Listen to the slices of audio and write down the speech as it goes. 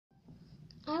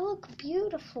I look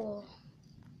beautiful.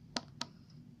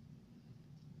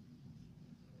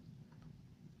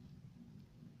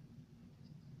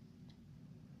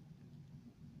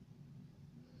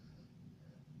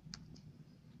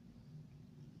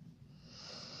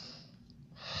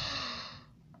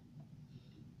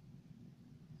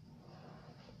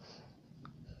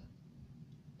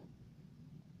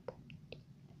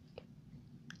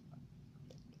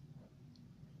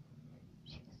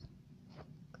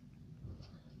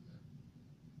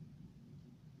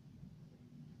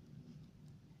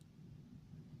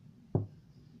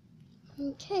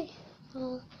 Okay,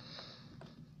 well,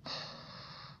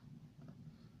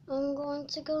 I'm going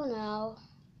to go now.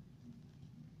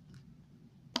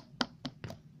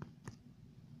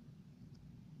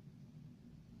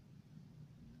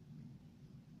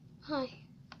 Hi,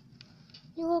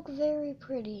 you look very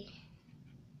pretty.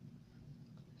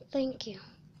 Thank you.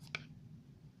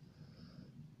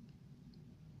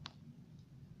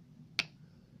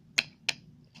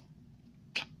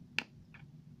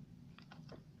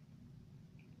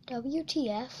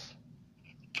 WTF?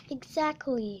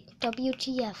 Exactly,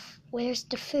 WTF. Where's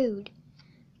the food?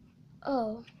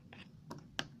 Oh.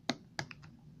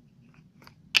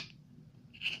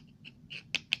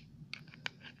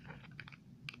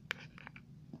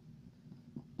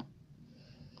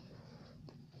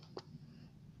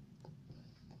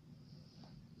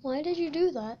 Why did you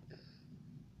do that?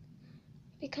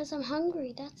 Because I'm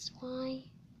hungry, that's why.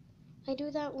 I do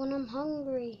that when I'm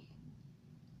hungry.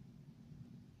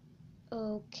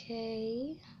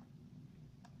 Okay.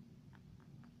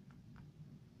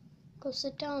 Go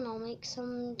sit down, I'll make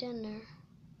some dinner.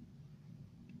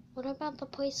 What about the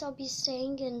place I'll be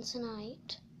staying in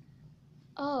tonight?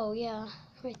 Oh, yeah,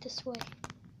 right this way.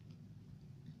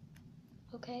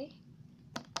 Okay.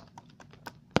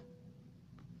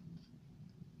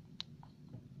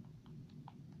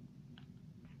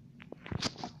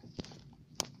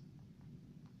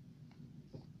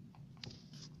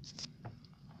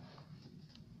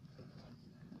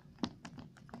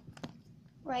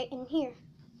 Right in here.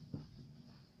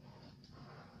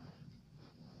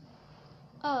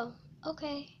 Oh,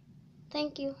 okay.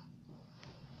 Thank you.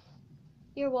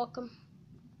 You're welcome.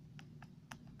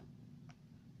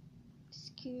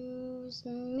 Excuse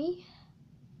me.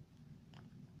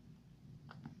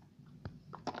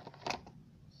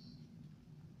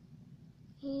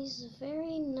 He's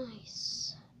very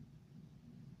nice.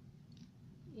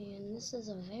 And this is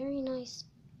a very nice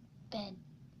bed.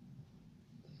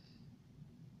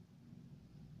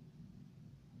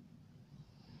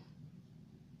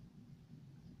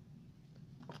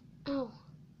 Oh.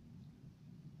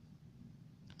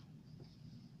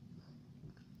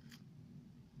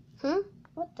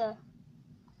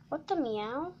 What the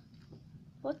meow?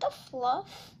 What the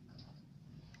fluff?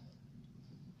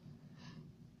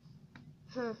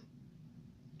 I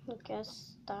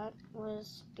guess that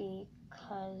was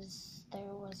because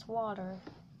there was water.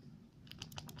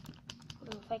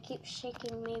 If I keep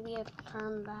shaking, maybe it'll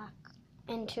turn back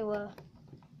into a,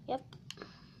 yep.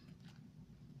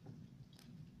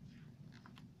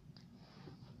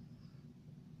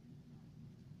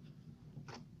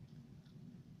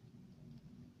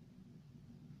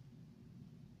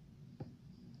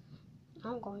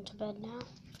 I'm going to bed now.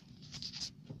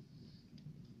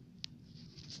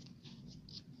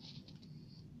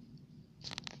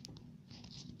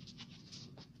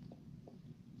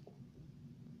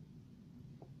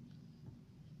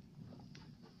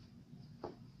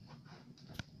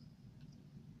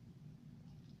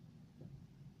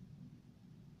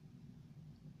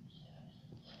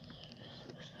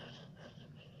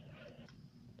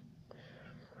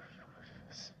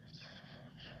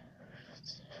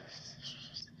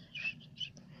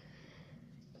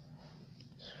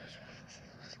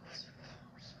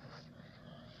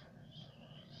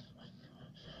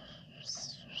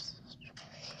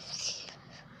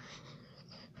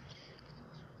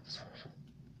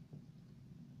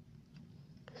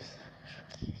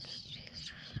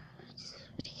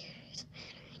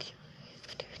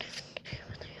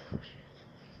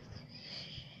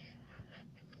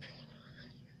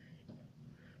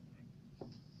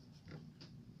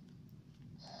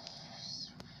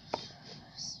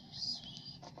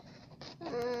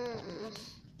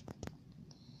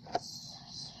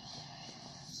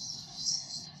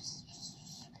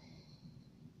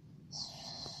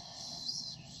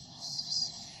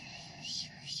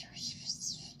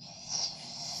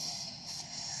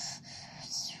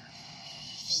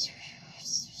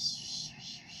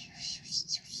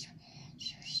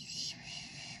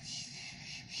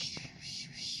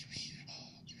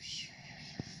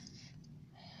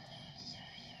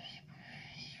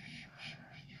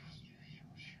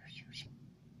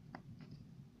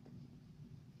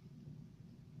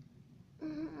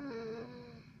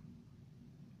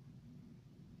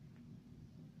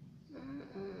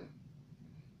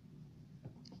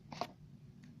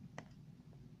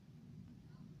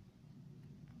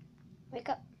 Wake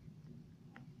up.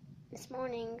 It's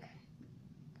morning.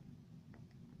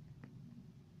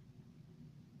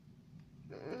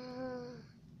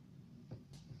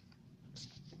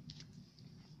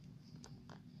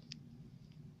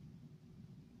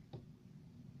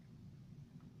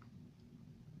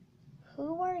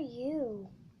 Who are you?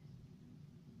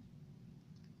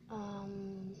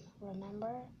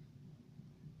 Remember?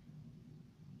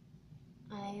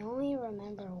 I only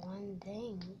remember one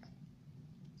thing.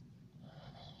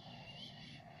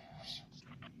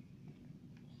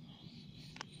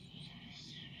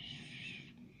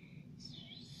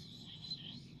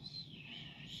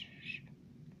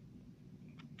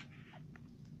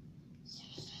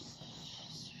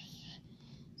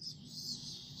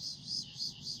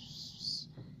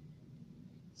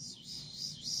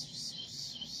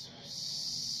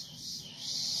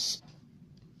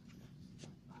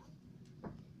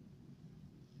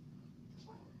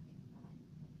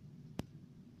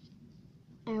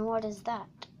 And what is that?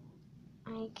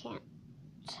 I can't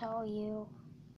tell you.